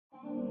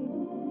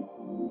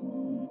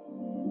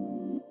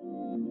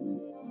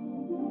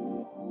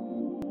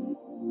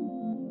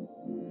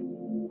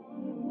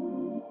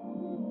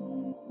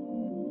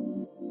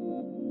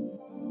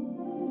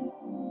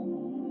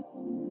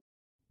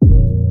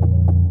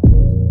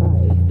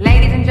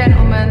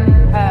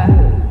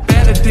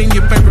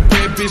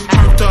bitch.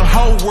 Turned the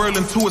whole world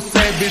into a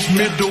savage.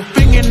 Middle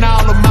fingering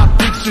all of my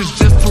bitches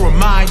just to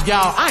remind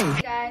y'all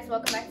Hey guys,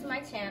 welcome back to my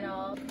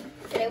channel.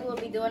 Today we'll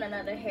be doing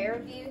another hair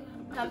review.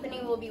 The company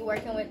we'll be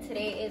working with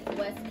today is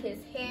West Kiss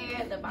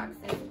Hair. The box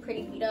is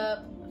pretty beat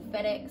up.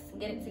 FedEx,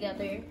 get it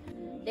together.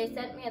 They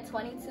sent me a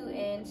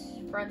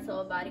 22-inch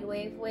frontal body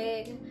wave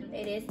wig.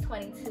 It is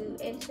 22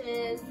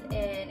 inches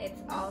and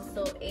it's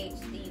also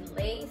HD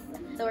lace.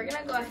 So we're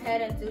gonna go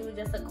ahead and do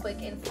just a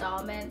quick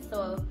installment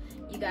so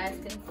you guys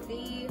can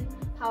see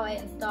how I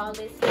install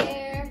this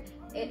hair.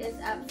 It is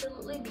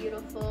absolutely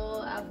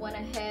beautiful. I've went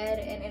ahead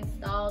and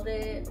installed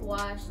it,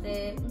 washed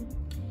it,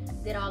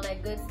 did all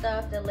that good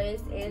stuff. The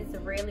lace is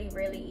really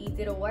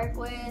easy to work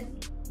with.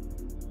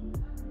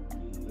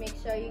 Make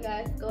sure you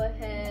guys go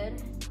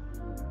ahead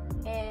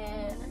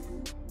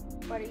and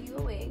order you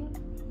a wig.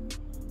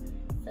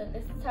 So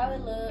this is how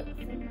it looks.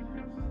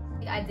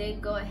 I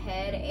did go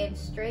ahead and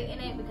straighten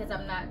it because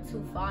I'm not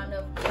too fond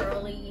of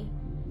curly,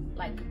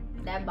 like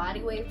that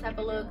body wave type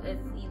of look.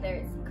 It's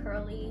either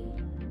curly,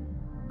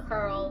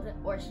 curled,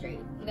 or straight.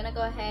 I'm gonna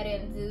go ahead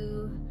and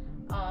do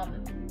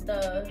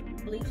the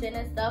bleaching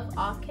and stuff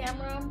off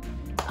camera.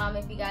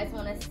 If you guys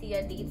want to see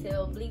a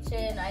detailed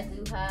bleaching, I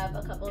do have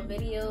a couple of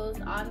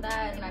videos on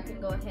that, and I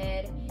can go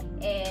ahead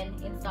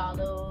and install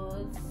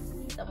those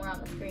somewhere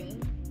on the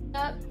screen.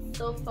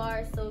 So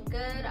far so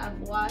good. I've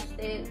washed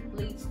it,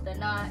 bleached the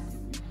knots,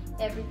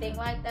 everything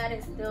like that.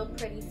 Is still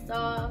pretty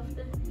soft.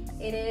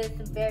 It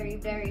is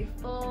very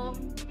full,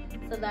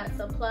 so that's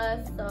a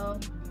plus. So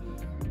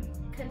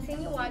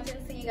continue watching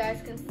so you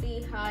guys can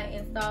see how I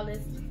install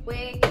this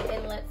wig,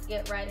 and let's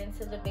get right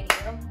into the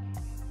video.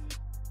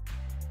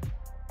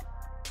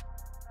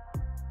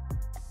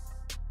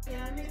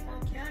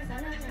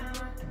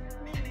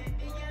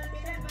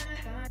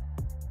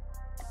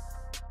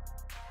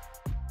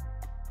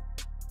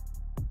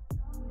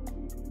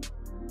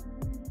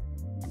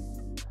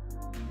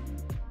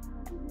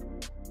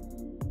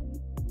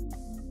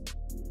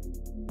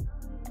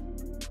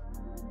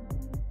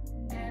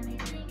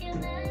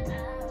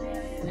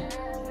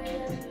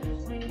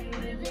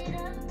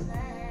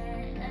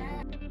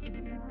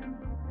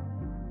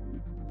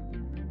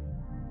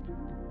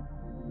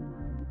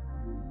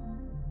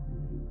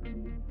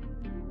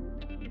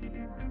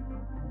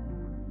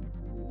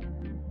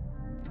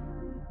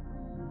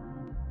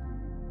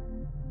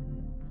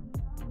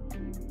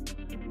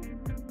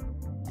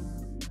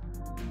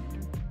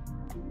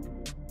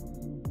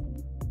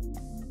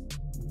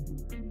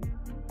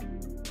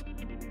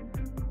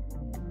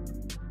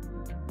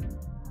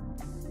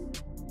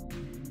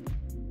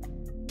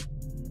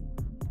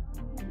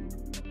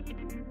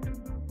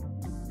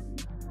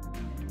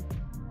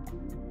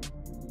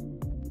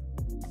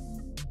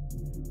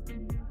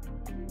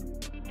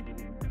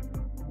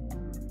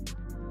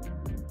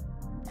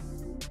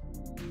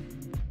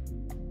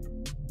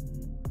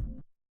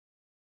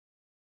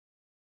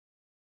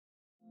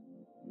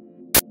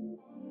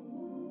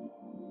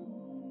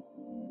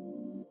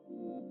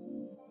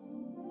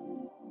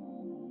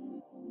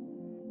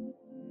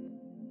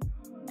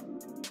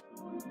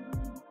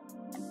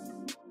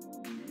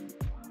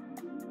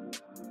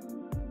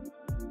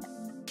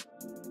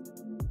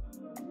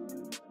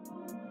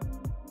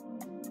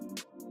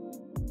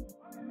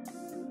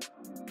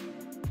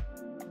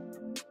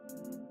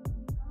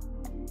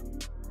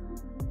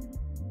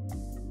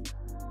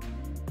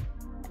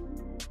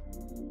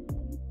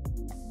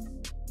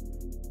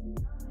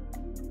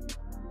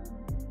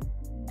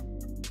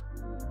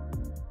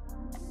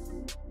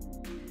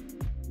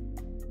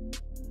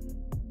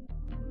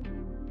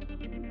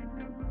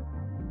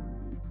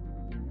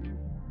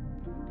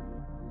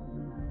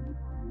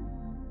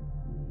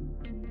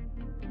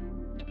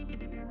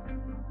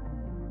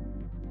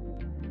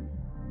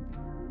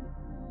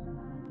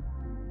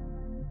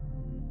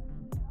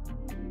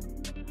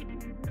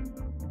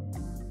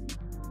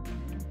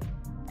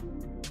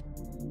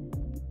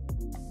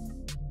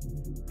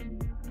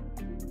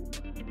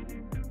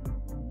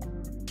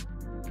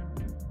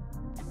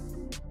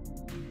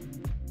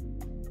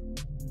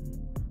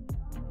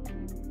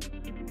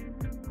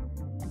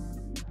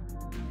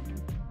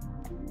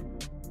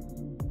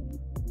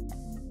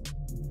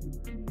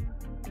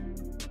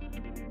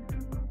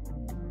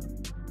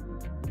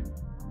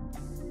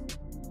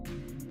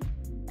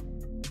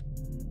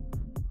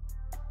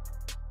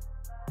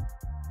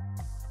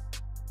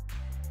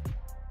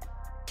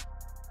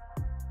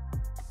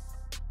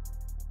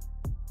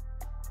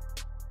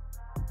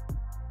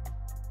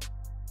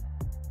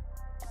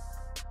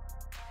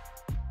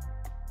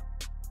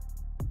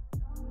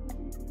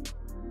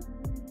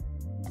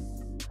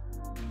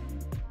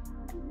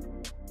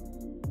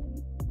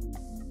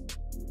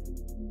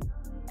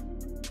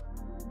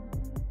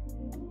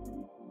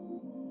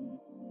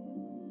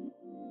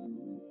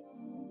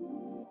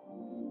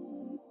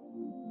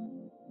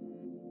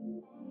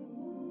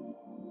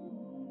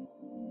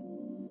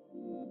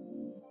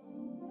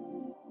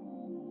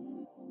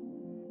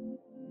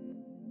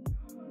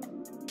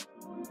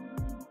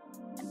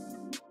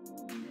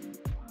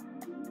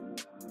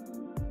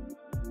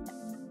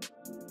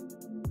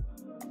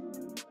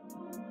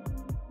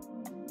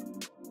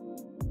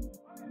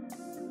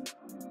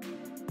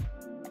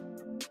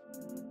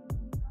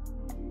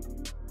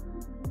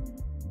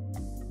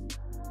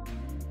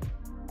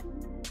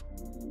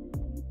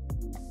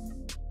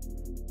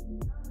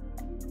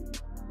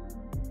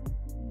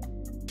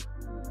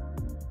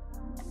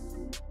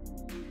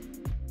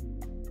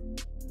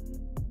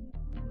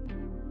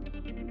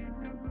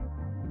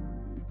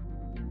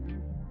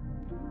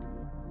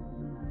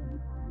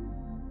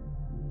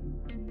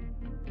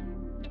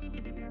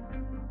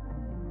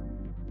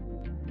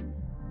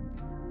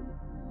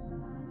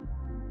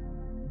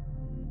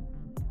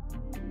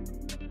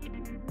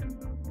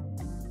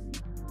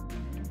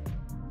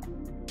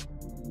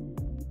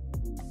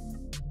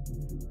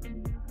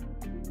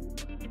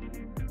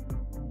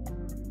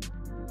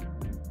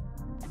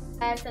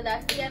 So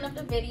that's the end of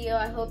the video.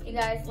 I hope you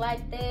guys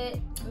liked it.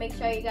 Make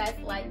sure you guys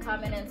like,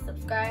 comment, and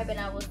subscribe, and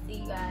I will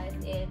see you guys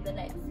in the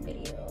next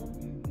video.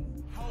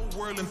 Whole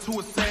world into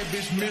a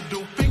savage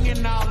middle,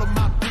 fingering all of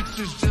my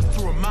bitches just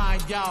to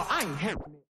remind y'all I ain't here.